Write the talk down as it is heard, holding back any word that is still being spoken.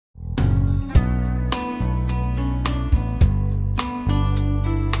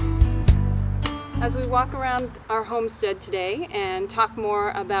As we walk around our homestead today and talk more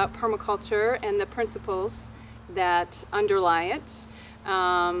about permaculture and the principles that underlie it,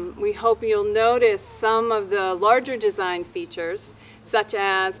 we hope you'll notice some of the larger design features, such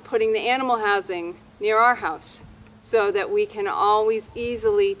as putting the animal housing near our house so that we can always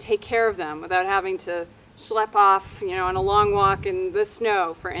easily take care of them without having to schlep off, on a long walk in the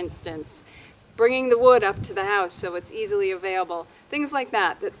snow, for instance. Bringing the wood up to the house so it's easily available. Things like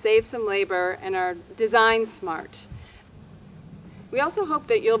that save some labor and are design smart. We also hope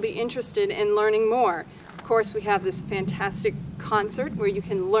that you'll be interested in learning more. Of course, we have this fantastic concert where you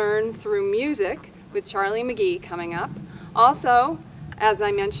can learn through music with Charlie McGee coming up. Also, as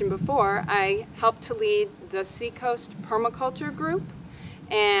I mentioned before, I help to lead the Seacoast Permaculture group,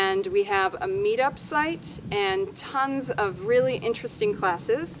 and we have a meetup site and tons of really interesting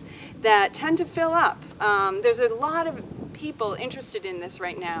classes that tend to fill up. There's a lot of people interested in this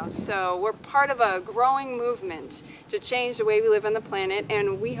right now, so we're part of a growing movement to change the way we live on the planet,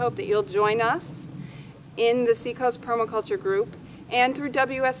 and we hope that you'll join us in the Seacoast Permaculture group and through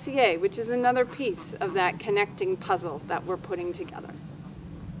WSCA, which is another piece of that connecting puzzle that we're putting together.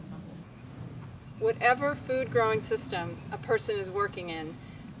 Whatever food growing system a person is working in,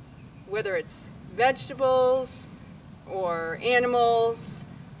 whether it's vegetables or animals,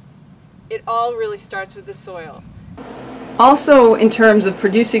 it all really starts with the soil. Also, in terms of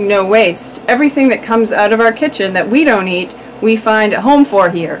producing no waste, everything that comes out of our kitchen that we don't eat, we find a home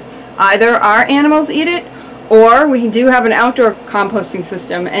for here. Either our animals eat it, or we do have an outdoor composting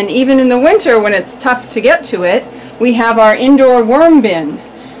system, and even in the winter when it's tough to get to it, we have our indoor worm bin,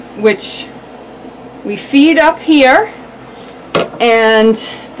 which we feed up here, and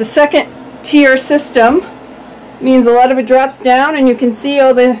the second tier system means a lot of it drops down, and you can see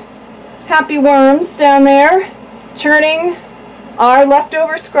all the happy worms down there churning our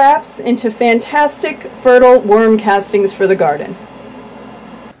leftover scraps into fantastic fertile worm castings for the garden.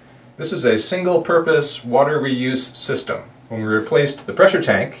 This is a single-purpose water reuse system. When we replaced the pressure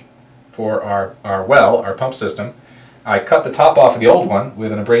tank for our pump system, I cut the top off of the old one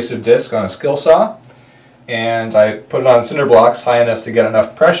with an abrasive disc on a skill saw, and I put it on cinder blocks high enough to get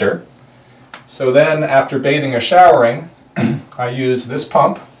enough pressure. So then, after bathing or showering, I use this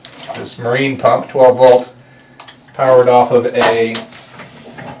pump, this marine pump, 12 volt, powered off of a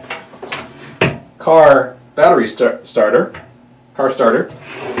car battery starter,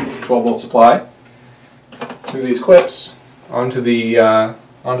 12 volt supply, through these clips onto the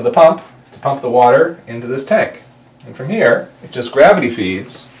pump to pump the water into this tank. And from here, it just gravity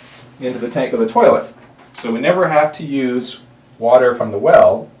feeds into the tank of the toilet. So we never have to use water from the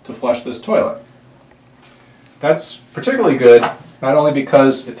well to flush this toilet. That's particularly good, not only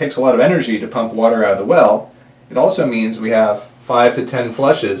because it takes a lot of energy to pump water out of the well, it also means we have 5 to 10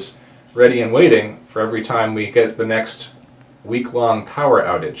 flushes ready and waiting for every time we get the next week-long power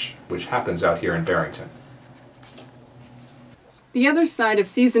outage, which happens out here in Barrington. The other side of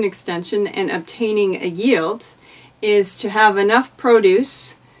season extension and obtaining a yield is to have enough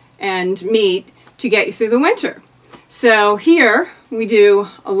produce and meat to get you through the winter. So here we do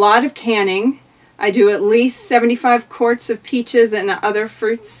a lot of canning. I do at least 75 quarts of peaches and other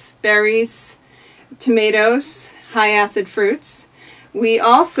fruits, berries, tomatoes, high acid fruits. We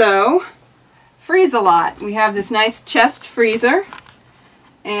also freeze a lot. We have this nice chest freezer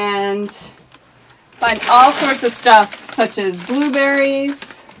and find all sorts of stuff such as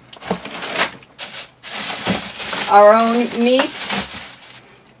blueberries, our own meat,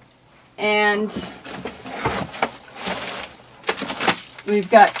 and we've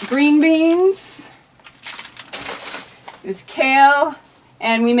got green beans, there's kale,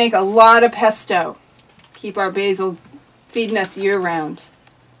 and we make a lot of pesto. Keep our basil feeding us year-round.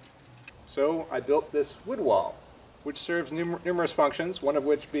 So I built this wood wall, which serves numerous functions, one of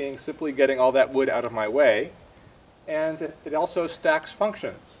which being simply getting all that wood out of my way. And it also stacks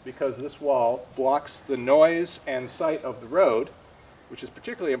functions, because this wall blocks the noise and sight of the road, which is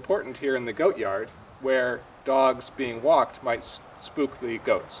particularly important here in the goat yard, where dogs being walked might spook the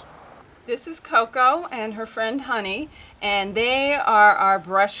goats. This is Coco and her friend Honey, and they are our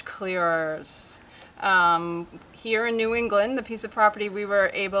brush clearers. Here in New England, the piece of property we were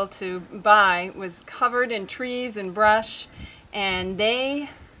able to buy was covered in trees and brush, and they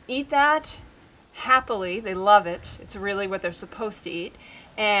eat that happily. They love it. It's really what they're supposed to eat.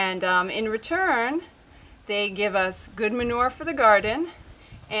 And in return, they give us good manure for the garden,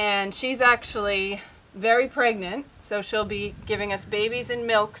 and she's actually very pregnant, so she'll be giving us babies and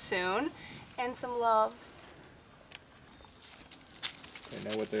milk soon, and some love. They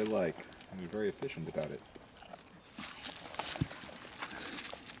know what they're like, and they're very efficient about it.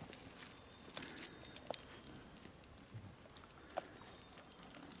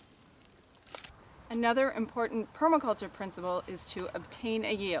 Another important permaculture principle is to obtain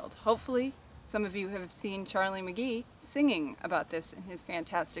a yield. Hopefully, some of you have seen Charlie McGee singing about this in his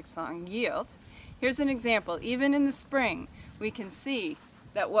fantastic song, Yield. Here's an example. Even in the spring, we can see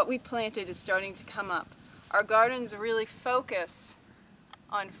that what we planted is starting to come up. Our gardens really focus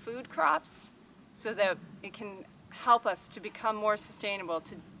on food crops so that it can help us to become more sustainable,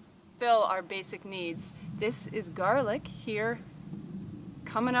 to fill our basic needs. This is garlic here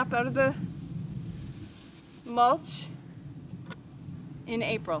coming up out of the mulch in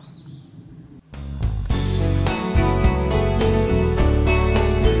April.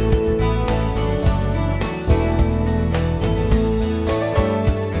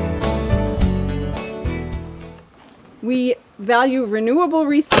 We value renewable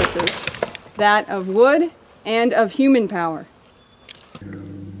resources, that of wood and of human power.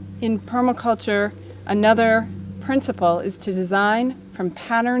 In permaculture, another principle is to design from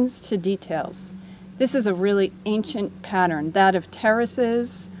patterns to details. This is a really ancient pattern, that of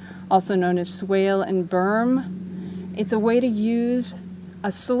terraces, also known as swale and berm. It's a way to use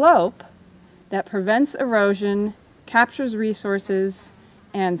a slope that prevents erosion, captures resources,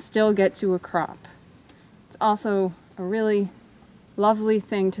 and still gets you a crop. It's also a really lovely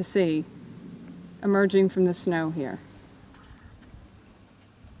thing to see emerging from the snow here.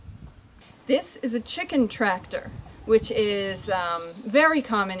 This is a chicken tractor, which is very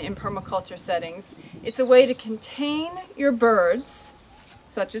common in permaculture settings. It's a way to contain your birds,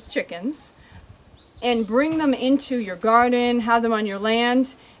 such as chickens, and bring them into your garden, have them on your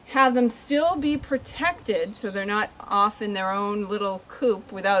land, have them still be protected so they're not off in their own little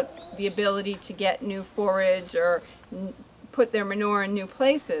coop without the ability to get new forage or put their manure in new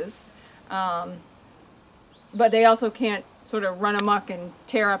places. But they also can't sort of run amok and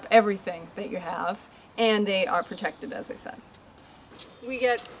tear up everything that you have, and they are protected, as I said. We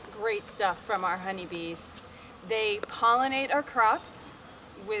get great stuff from our honeybees. They pollinate our crops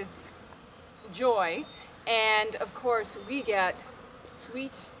with joy, and of course we get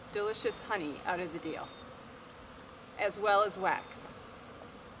sweet, delicious honey out of the deal, as well as wax.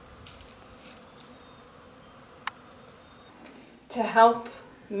 To help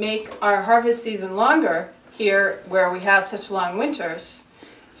make our harvest season longer, here where we have such long winters,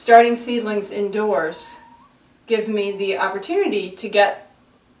 starting seedlings indoors gives me the opportunity to get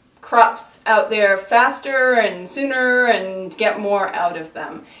crops out there faster and sooner and get more out of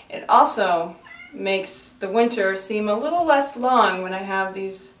them. It also makes the winter seem a little less long when I have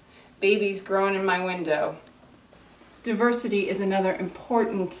these babies growing in my window. Diversity is another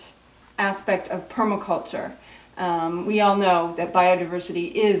important aspect of permaculture. We all know that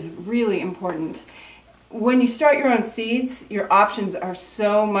biodiversity is really important. When you start your own seeds, your options are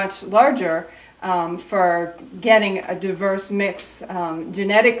so much larger for getting a diverse mix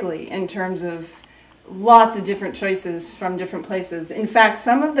genetically in terms of lots of different choices from different places. In fact,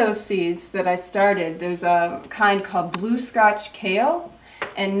 some of those seeds that I started, there's a kind called blue Scotch kale,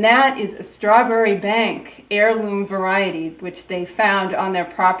 and that is a strawberry bank heirloom variety which they found on their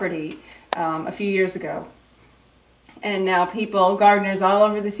property a few years ago. And now people, gardeners all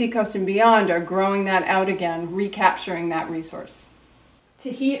over the seacoast and beyond, are growing that out again, recapturing that resource.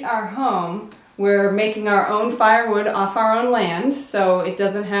 To heat our home, we're making our own firewood off our own land, so it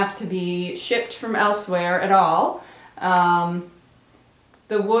doesn't have to be shipped from elsewhere at all.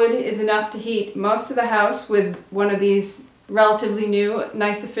 The wood is enough to heat most of the house with one of these relatively new,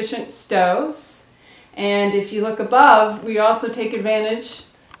 nice, efficient stoves. And if you look above, we also take advantage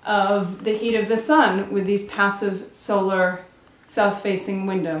of the heat of the sun with these passive solar south-facing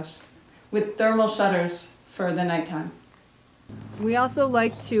windows with thermal shutters for the nighttime. We also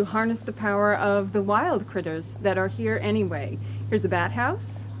like to harness the power of the wild critters that are here anyway. Here's a bat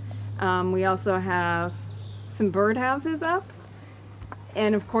house. We also have some bird houses up,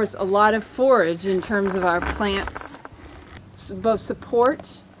 and of course a lot of forage in terms of our plants both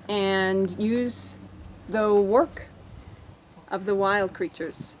support and use the work of the wild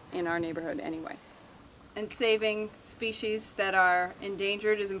creatures in our neighborhood anyway. And saving species that are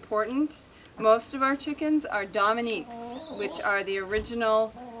endangered is important. Most of our chickens are Dominiques, which are the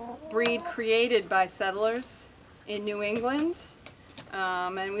original breed created by settlers in New England.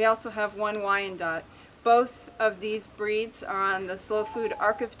 And we also have one Wyandotte. Both of these breeds are on the Slow Food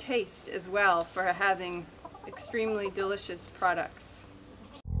Ark of Taste as well for having extremely delicious products.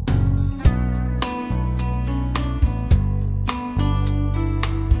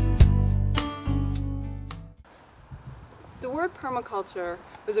 The word permaculture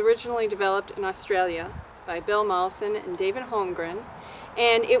was originally developed in Australia by Bill Mollison and David Holmgren,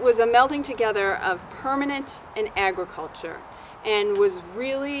 and it was a melding together of permanent and agriculture. and was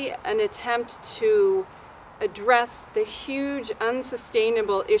really an attempt to address the huge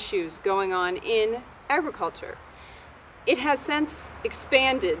unsustainable issues going on in agriculture. It has since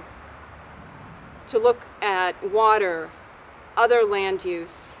expanded to look at water, other land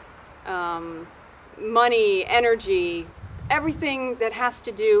use, money, energy, everything that has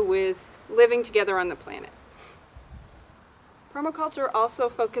to do with living together on the planet. Permaculture also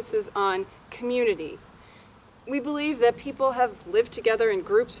focuses on community. We believe that people have lived together in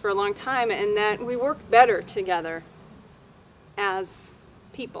groups for a long time and that we work better together as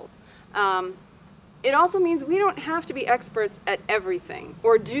people. It also means we don't have to be experts at everything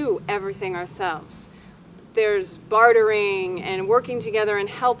or do everything ourselves. There's bartering and working together and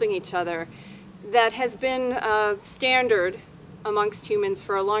helping each other that has been standard amongst humans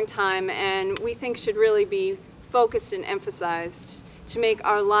for a long time, and we think should really be focused and emphasized to make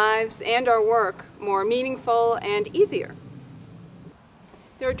our lives and our work more meaningful and easier.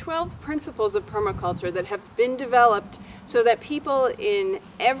 There are 12 principles of permaculture that have been developed so that people in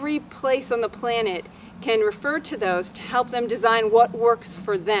every place on the planet can refer to those to help them design what works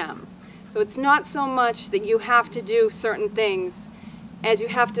for them. So it's not so much that you have to do certain things as you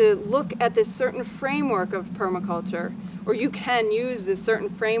have to look at this certain framework of permaculture, or you can use this certain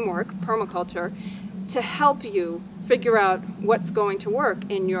framework, permaculture, to help you figure out what's going to work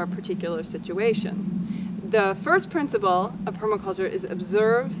in your particular situation. The first principle of permaculture is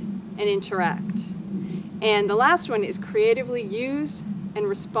observe and interact. And the last one is creatively use and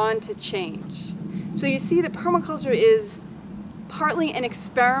respond to change. So you see that permaculture is partly an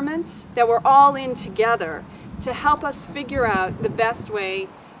experiment that we're all in together to help us figure out the best way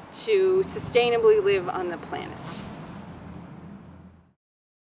to sustainably live on the planet.